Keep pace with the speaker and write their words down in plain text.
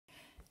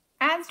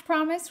as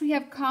promised, we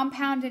have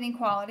compound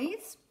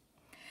inequalities.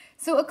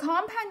 So a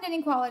compound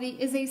inequality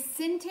is a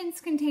sentence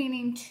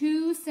containing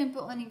two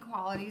simple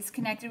inequalities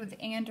connected with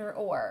and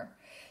or.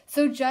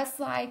 So just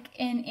like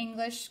in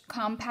English,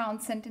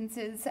 compound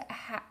sentences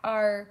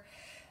are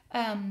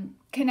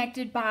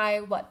connected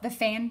by what? The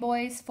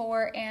fanboys,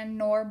 for, and,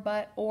 nor,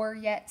 but, or,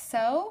 yet,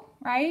 so,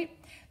 right?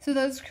 So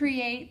those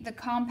create the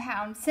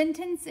compound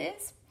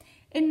sentences.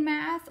 In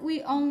math,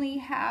 we only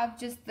have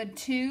just the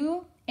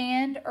two,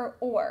 and,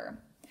 or.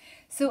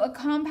 So a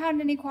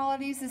compound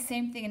inequality is the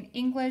same thing in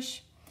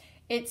English.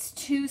 It's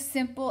two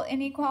simple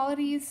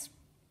inequalities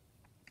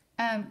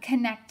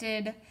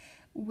connected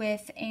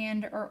with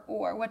and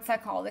or. What's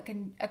that called?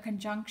 A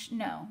conjunction?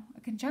 No.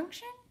 A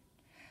conjunction?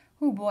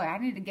 Oh boy, I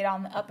need to get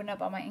on the up and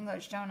up on my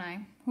English, don't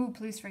I? Oh,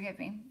 please forgive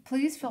me.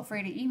 Please feel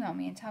free to email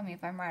me and tell me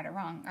if I'm right or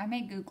wrong. I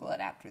may Google it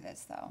after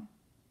this though.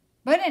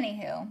 But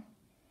anywho,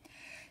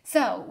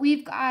 so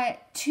we've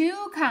got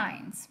two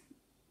kinds.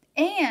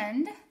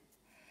 And,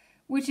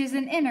 which is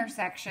an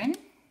intersection.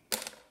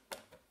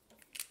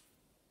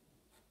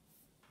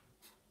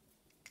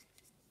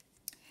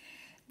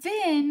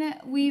 Then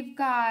we've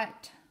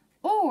got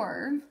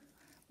or,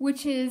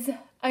 which is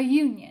a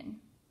union.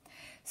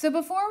 So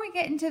before we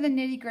get into the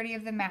nitty-gritty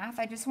of the math,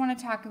 I just want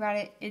to talk about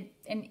it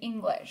in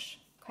English,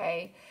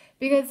 okay?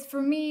 Because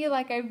for me,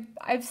 like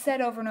I've said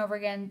over and over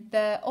again,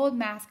 the old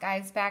math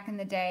guys back in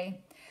the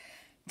day,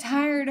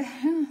 tired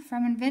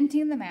from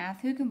inventing the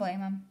math, who can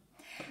blame them?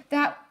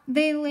 That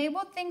they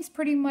labeled things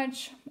pretty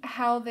much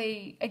how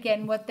they,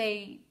 again, what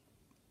they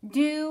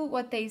do,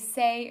 what they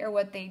say, or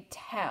what they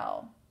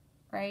tell,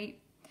 right?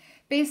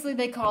 Basically,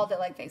 they called it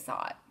like they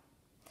saw it.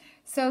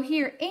 So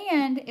here,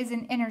 and is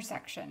an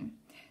intersection.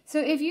 So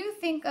if you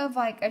think of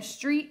like a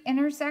street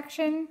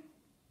intersection,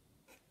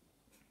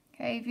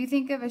 okay, if you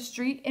think of a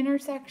street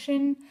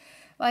intersection,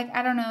 like,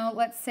 I don't know,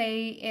 let's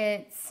say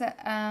it's,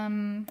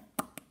 got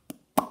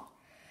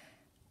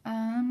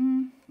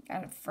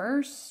a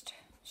First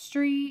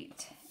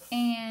Street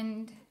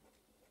and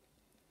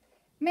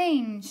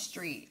Main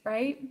Street,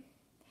 right?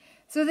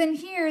 So then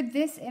here,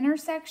 this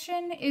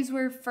intersection is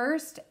where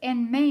First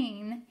and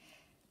Main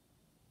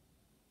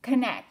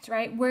connect,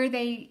 right? Where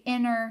they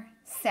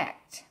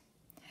intersect.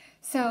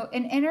 So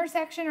an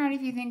intersection, right,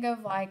 if you think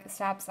of like a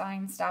stop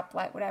sign,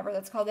 stoplight, whatever,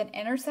 that's called an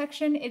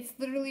intersection. It's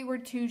literally where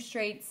two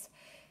straights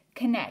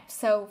connect.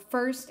 So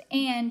First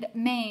and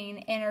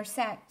Main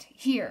intersect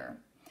here.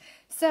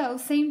 So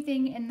same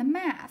thing in the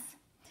math.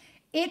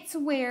 It's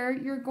where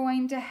you're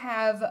going to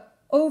have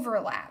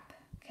overlap.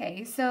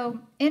 Okay, so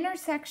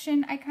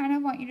intersection, I kind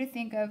of want you to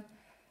think of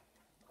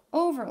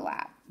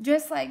overlap.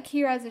 Just like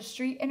here as a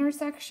street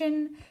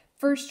intersection,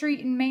 First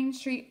Street and Main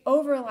Street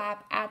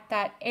overlap at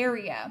that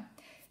area.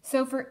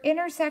 So for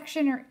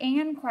intersection or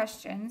and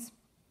questions,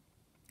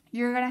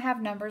 you're going to have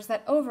numbers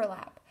that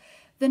overlap.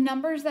 The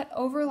numbers that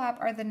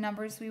overlap are the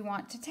numbers we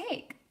want to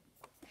take.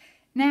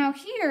 Now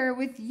here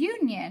with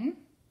union,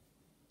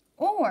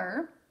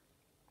 or,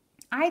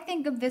 I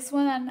think of this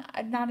one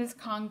not as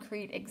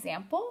concrete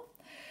example,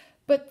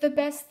 but the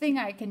best thing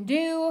I can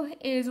do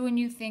is when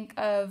you think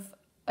of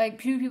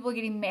like two people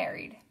getting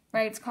married,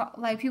 right? It's called,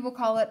 like people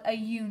call it a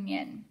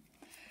union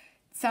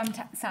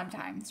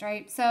sometimes,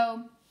 right?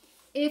 So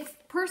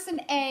if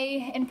person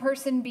A and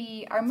person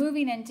B are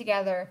moving in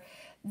together,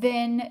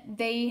 then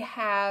they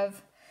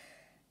have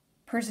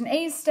person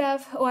A's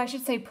stuff. Oh, I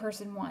should say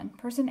person one.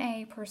 Person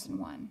A, person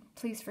one.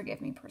 Please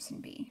forgive me, person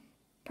B.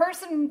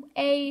 Person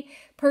A,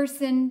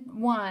 person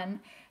one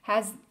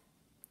has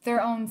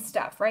their own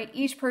stuff, right?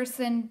 Each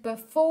person,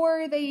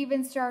 before they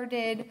even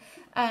started,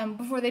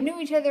 before they knew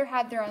each other,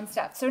 had their own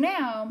stuff. So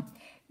now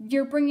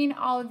you're bringing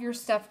all of your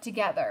stuff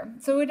together.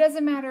 So it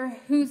doesn't matter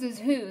whose is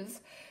whose,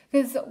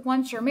 because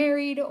once you're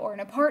married or in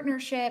a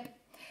partnership,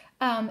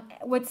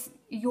 what's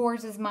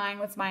yours is mine,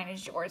 what's mine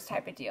is yours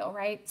type of deal,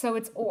 right? So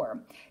it's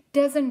or.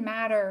 Doesn't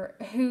matter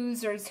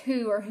whose is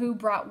who or who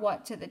brought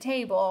what to the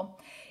table.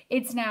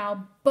 It's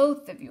now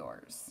both of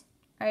yours,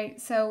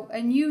 right? So a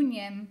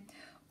union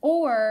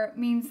or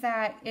means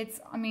that it's,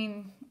 I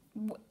mean,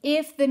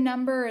 if the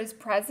number is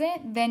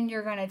present, then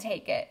you're going to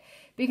take it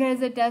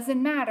because it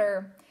doesn't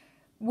matter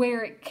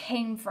where it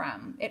came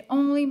from. It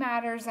only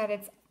matters that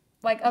it's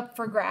like up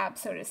for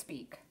grabs, so to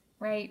speak,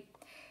 right?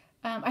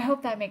 I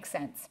hope that makes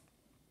sense.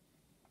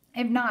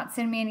 If not,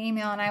 send me an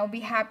email and I will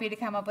be happy to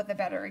come up with a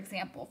better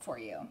example for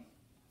you.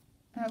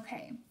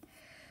 Okay.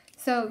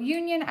 So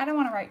union, I don't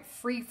want to write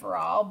free for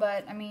all,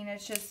 but I mean,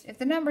 it's just, if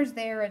the number's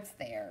there, it's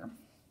there.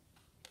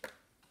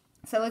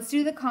 So let's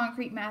do the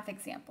concrete math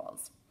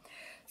examples.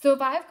 So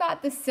if I've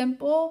got the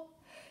simple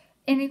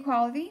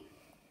inequality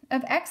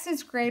of x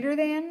is greater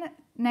than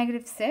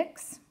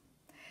 -6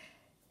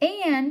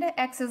 and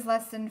x is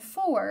less than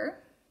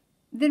 4,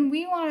 then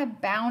we want a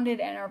bounded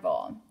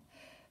interval.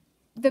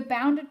 The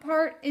bounded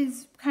part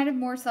is kind of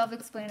more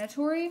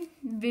self-explanatory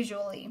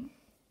visually.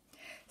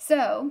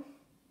 So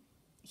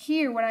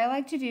here, what I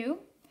like to do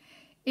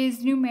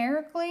is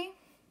numerically,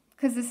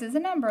 because this is a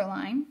number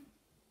line,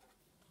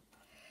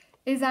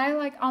 is I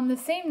like on the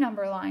same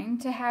number line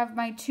to have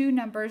my two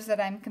numbers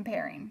that I'm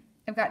comparing.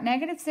 I've got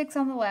 -6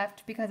 on the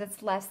left because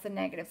it's less than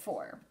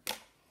 -4.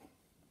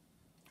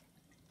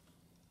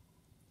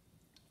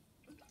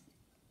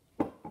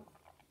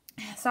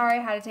 Sorry,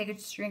 I had to take a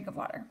drink of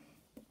water.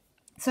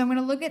 So I'm going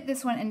to look at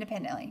this one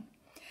independently.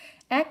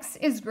 X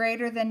is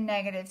greater than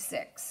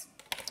 -6.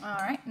 All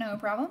right, no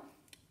problem.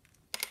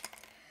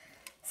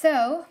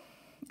 So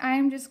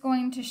I'm just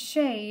going to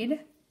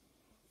shade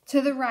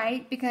to the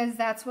right because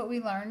that's what we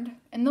learned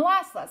in the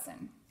last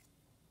lesson.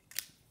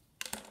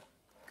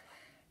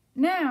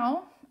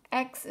 Now,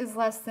 X is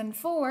less than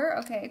 4.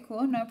 Okay,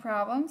 cool, no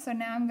problem. So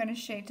now I'm going to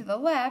shade to the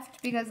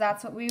left because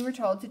that's what we were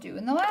told to do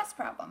in the last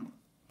problem.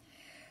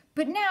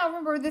 But now,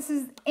 remember, this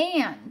is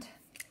and.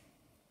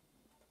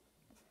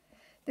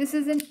 This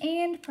is an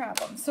and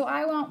problem. So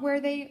I want where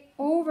they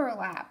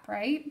overlap,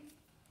 right?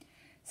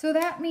 So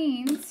that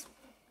means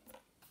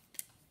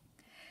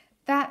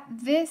that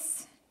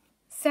this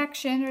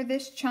section or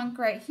this chunk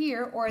right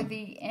here, or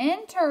the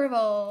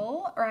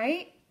interval,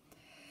 right,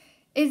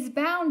 is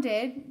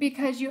bounded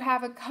because you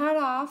have a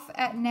cutoff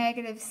at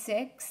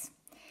 -6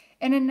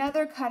 and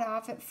another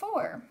cutoff at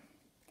 4.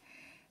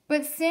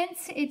 But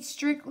since it's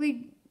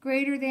strictly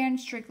greater than,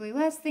 strictly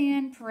less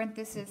than,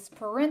 parenthesis,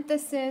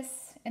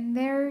 parenthesis, and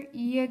there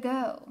you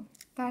go.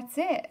 That's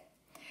it.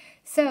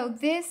 So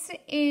this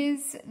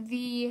is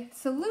the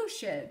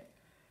solution.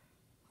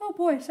 Oh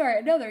boy, sorry,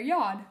 another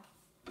yawn.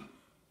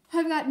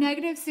 I've got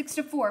 -6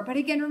 to 4. But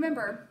again,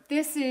 remember,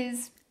 this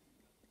is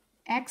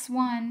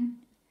x1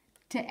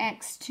 to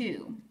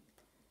x2,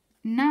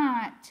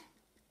 not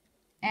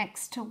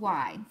x to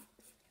y.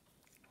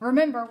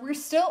 Remember, we're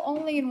still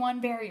only in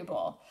one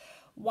variable.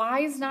 Y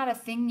is not a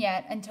thing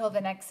yet until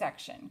the next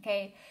section,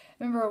 okay?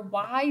 Remember,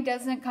 y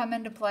doesn't come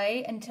into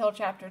play until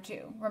chapter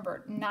 2.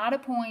 Remember, not a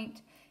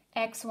point,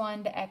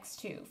 x1 to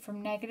x2,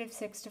 from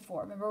 -6 to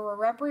 4.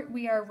 Remember,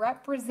 we are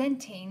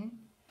representing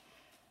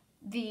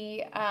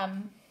the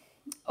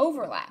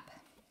overlap.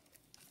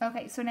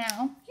 Okay, so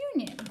now,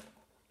 union.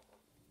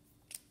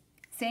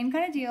 Same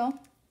kind of deal.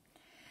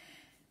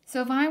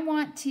 So if I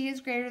want t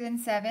is greater than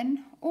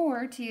 7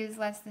 or t is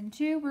less than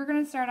 2, we're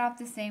going to start off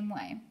the same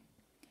way.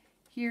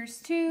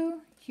 Here's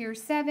 2,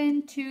 here's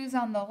 7, 2's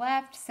on the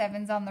left,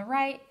 7's on the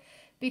right,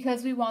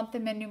 because we want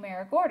them in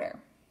numeric order.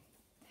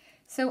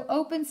 So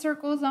open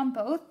circles on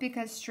both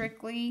because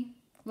strictly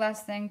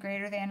less than,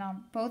 greater than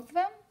on both of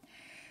them.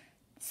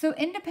 So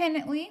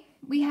independently,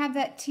 we have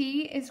that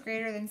t is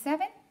greater than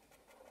 7.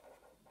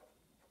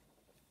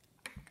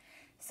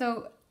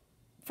 So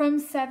from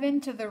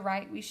 7 to the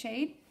right, we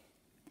shade.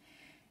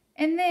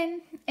 And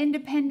then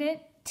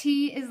independent,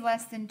 t is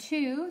less than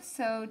 2,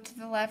 so to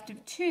the left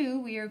of 2,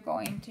 we are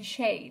going to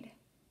shade.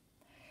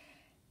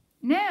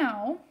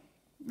 Now,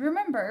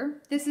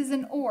 remember, this is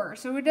an or,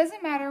 so it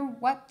doesn't matter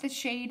what the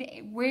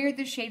shade, where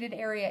the shaded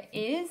area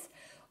is,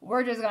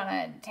 we're just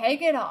gonna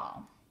take it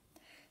all.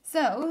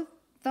 So,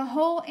 the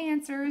whole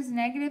answer is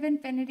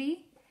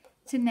 -infinity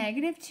to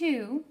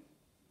 -2,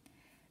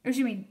 or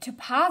excuse me, to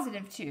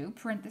 +2,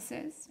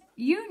 parenthesis,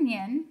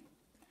 union,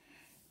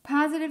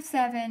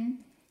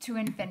 +7 to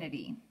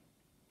infinity.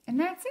 And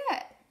that's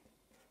it.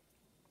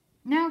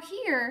 Now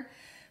here,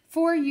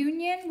 for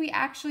union, we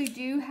actually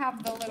do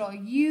have the little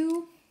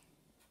U,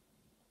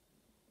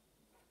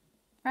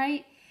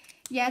 right?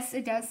 Yes,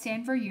 it does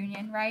stand for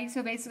union, right?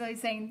 So basically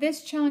saying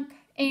this chunk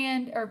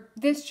or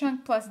this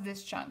chunk plus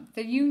this chunk.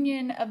 The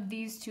union of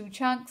these two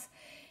chunks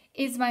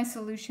is my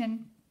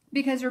solution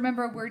because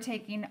remember, we're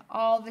taking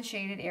all the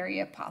shaded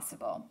area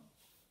possible.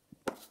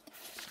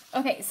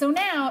 Okay, so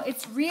now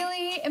it's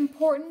really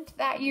important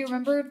that you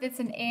remember if it's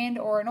an and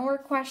or an or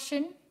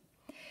question,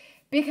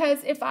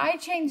 because if I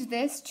change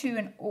this to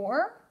an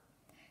or,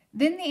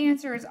 then the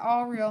answer is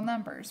all real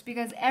numbers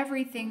because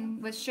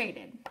everything was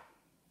shaded.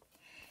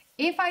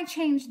 If I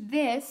change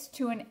this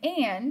to an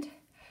and,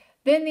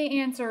 then the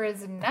answer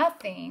is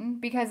nothing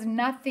because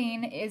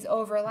nothing is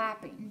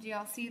overlapping. Do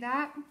y'all see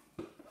that?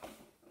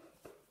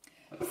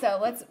 So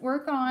let's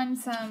work on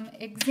some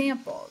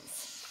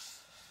examples.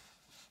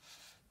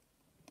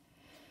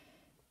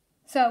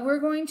 So we're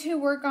going to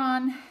work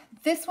on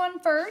this one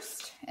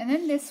first and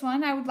then this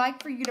one. I would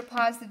like for you to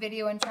pause the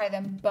video and try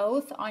them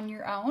both on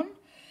your own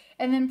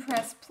and then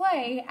press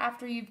play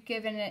after you've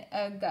given it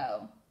a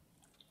go.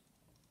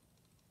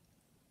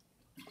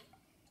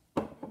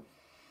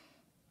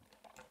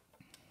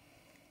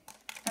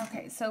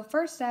 Okay, so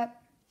first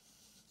up,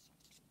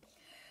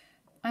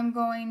 I'm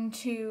going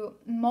to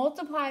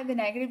multiply the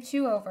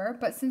 -2 over,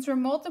 but since we're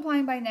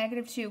multiplying by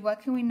 -2, what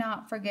can we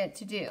not forget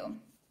to do?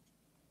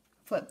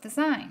 Flip the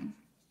sign.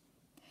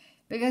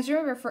 Because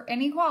remember, for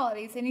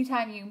inequalities,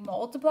 anytime you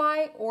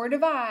multiply or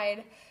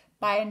divide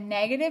by a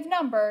negative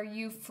number,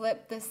 you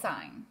flip the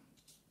sign.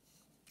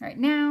 All right,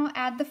 now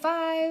add the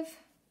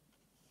 5.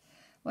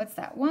 What's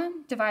that?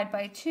 1. Divide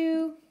by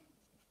 2.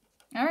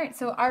 All right,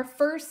 so our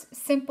first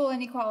simple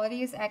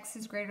inequality is x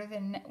is greater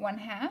than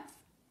 1/2.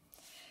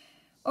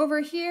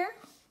 Over here,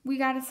 we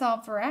got to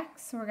solve for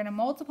x, so we're going to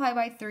multiply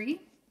by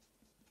 3.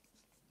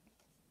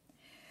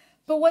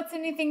 But what's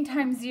anything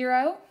times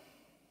 0?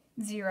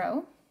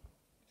 0.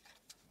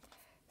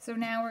 So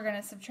now we're going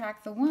to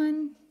subtract the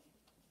 1,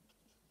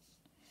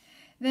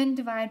 then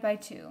divide by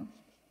 2.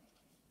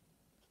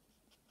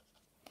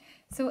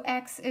 So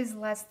x is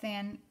less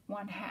than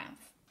 1/2.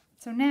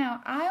 So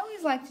now I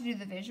always like to do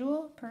the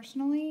visual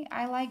personally.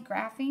 I like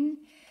graphing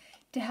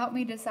to help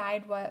me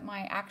decide what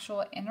my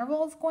actual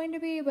interval is going to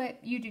be,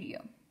 but you do you.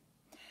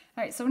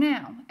 All right, so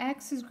now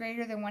x is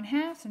greater than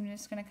 1/2, so I'm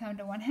just going to come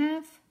to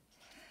 1/2,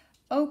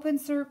 open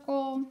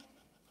circle,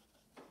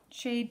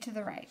 shade to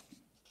the right.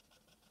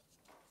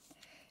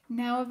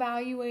 Now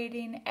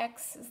evaluating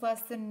x is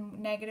less than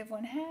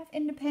 -1/2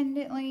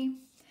 independently.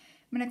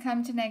 I'm going to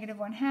come to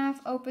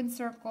 -1/2, open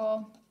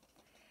circle,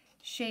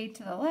 shade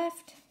to the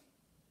left.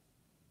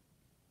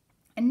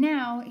 And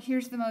now,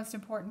 here's the most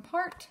important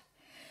part.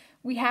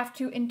 We have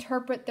to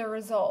interpret the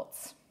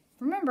results.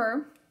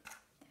 Remember,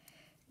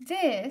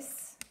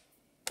 this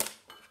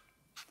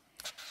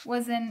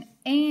was an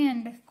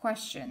and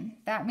question.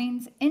 That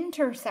means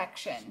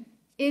intersection.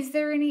 Is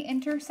there any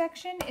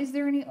intersection? Is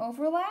there any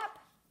overlap?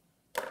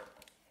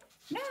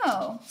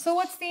 No. So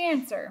what's the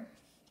answer?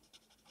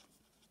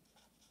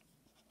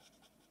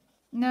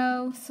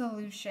 No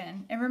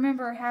solution. And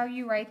remember, how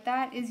you write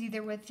that is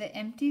either with the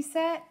empty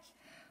set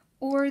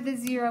or the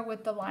 0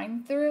 with the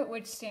line through it,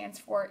 which stands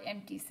for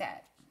empty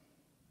set.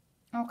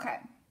 Okay.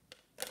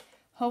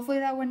 Hopefully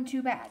that wasn't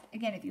too bad.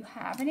 Again, if you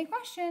have any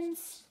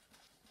questions.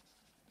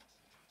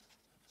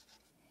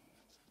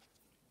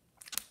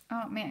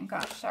 Oh man,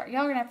 gosh, sorry.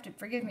 Y'all are gonna have to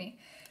forgive me.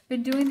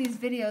 Been doing these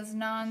videos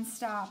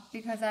non-stop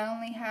because I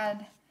only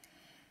had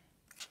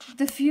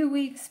the few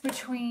weeks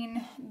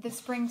between the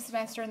spring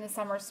semester and the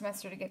summer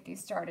semester to get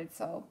these started,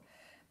 so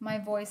my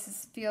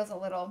voice feels a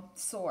little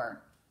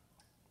sore.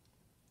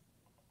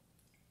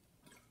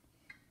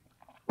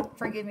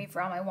 Forgive me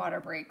for all my water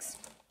breaks.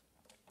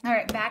 All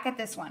right, back at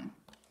this one.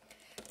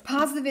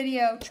 Pause the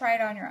video, try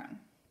it on your own.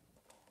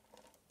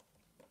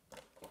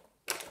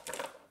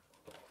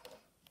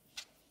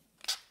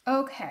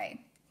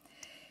 Okay,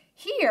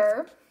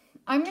 here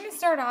I'm going to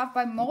start off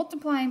by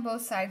multiplying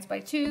both sides by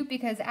 2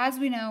 because, as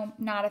we know,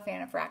 not a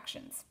fan of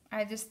fractions.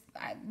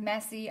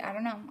 Messy, I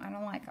don't know, I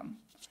don't like them.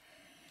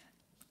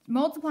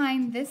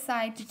 Multiplying this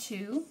side to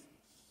 2.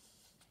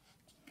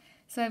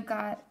 So I've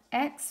got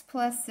x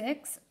plus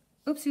 6,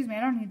 oops, excuse me,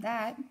 I don't need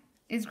that,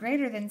 is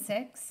greater than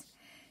 6.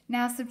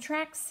 Now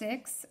subtract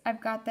 6,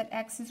 I've got that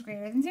x is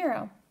greater than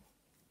 0.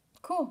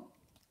 Cool.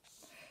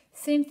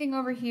 Same thing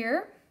over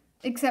here,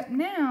 except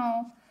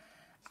now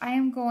I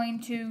am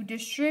going to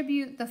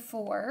distribute the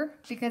 4,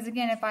 because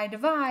again, if I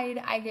divide,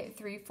 I get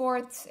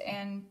 3/4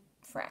 and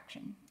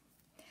fraction.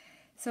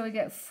 So we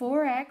get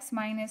 4x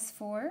minus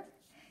 4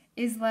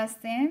 is less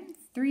than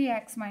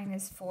 3x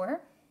minus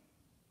 4.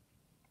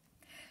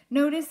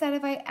 Notice that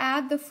if I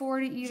add the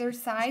 4 to either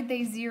side,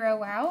 they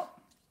zero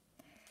out.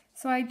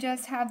 So I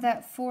just have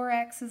that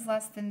 4x is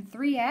less than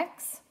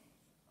 3x.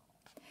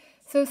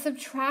 So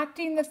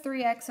subtracting the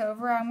 3x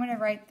over, I'm going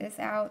to write this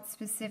out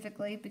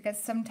specifically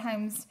because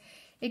sometimes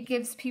it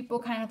gives people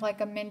kind of like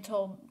a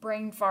mental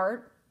brain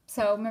fart.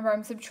 So remember,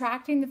 I'm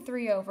subtracting the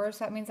 3 over,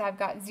 so that means I've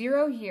got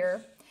 0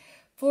 here.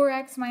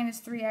 4x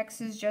minus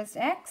 3x is just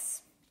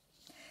x.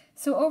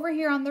 So over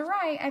here on the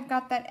right, I've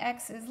got that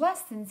x is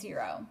less than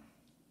 0.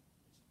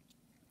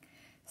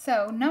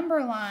 So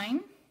number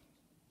line,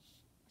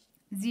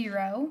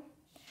 0.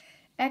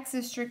 X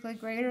is strictly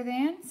greater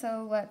than,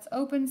 so let's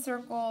open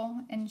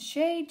circle and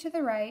shade to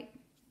the right.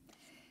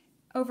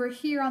 Over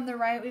here on the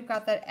right, we've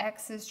got that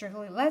x is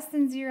strictly less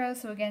than 0,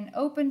 so again,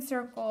 open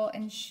circle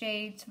and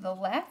shade to the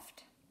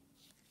left.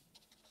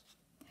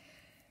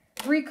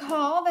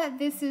 Recall that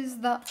this is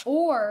the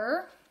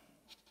or.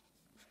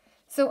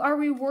 So are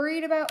we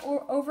worried about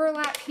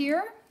overlap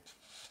here?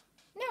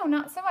 No,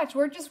 not so much.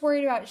 We're just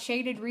worried about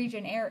shaded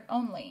region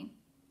only.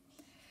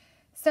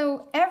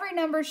 So every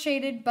number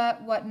shaded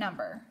but what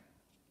number?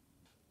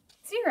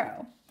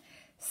 0.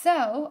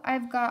 So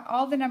I've got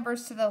all the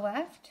numbers to the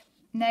left.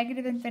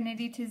 Negative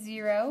infinity to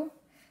 0,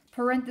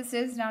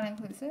 parenthesis,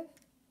 non-inclusive.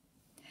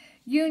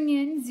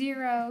 Union,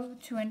 0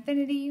 to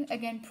infinity,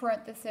 again,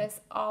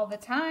 parenthesis, all the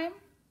time.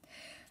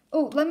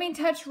 Oh, let me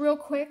touch real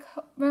quick.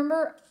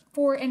 Remember,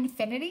 for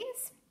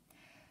infinities,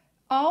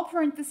 all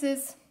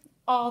parenthesis,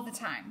 all the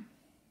time.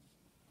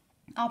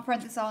 All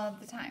parenthesis, all of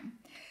the time.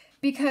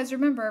 Because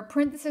remember,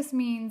 parenthesis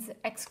means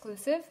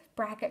exclusive,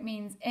 bracket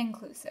means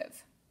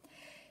inclusive.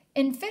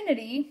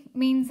 Infinity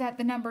means that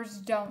the numbers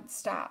don't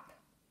stop.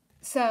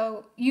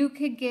 So you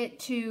could get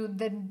to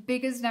the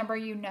biggest number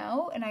you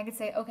know, and I could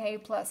say, okay,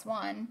 plus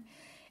 1,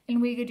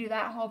 and we could do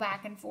that whole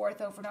back and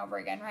forth over and over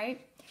again,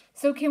 right?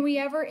 So can we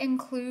ever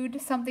include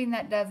something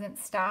that doesn't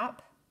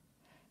stop?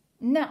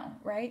 No,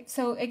 right?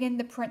 So again,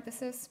 the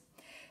parenthesis.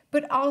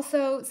 But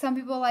also, some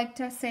people like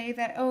to say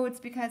that, oh, it's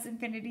because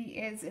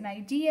infinity is an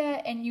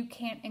idea, and you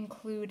can't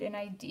include an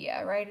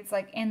idea, right? It's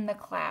like in the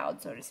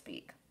cloud, so to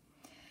speak.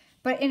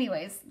 But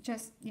anyways,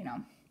 just,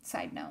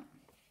 side note.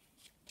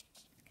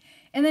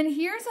 And then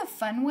here's a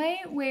fun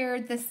way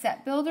where the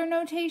set builder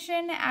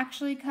notation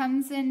actually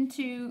comes in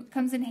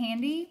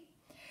handy.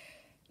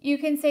 You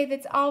can say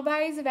that's all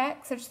values of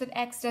x such that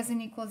x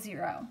doesn't equal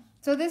 0.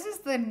 So this is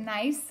the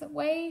nice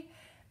way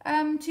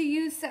to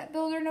use set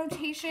builder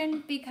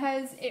notation,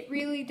 because it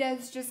really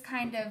does just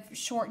kind of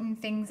shorten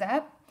things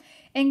up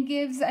and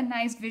gives a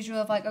nice visual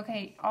of like,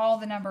 okay, all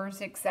the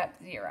numbers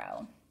except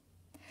 0.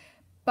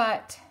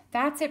 But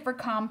that's it for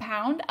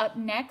compound. Up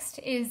next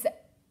is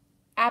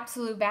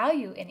absolute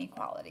value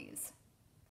inequalities.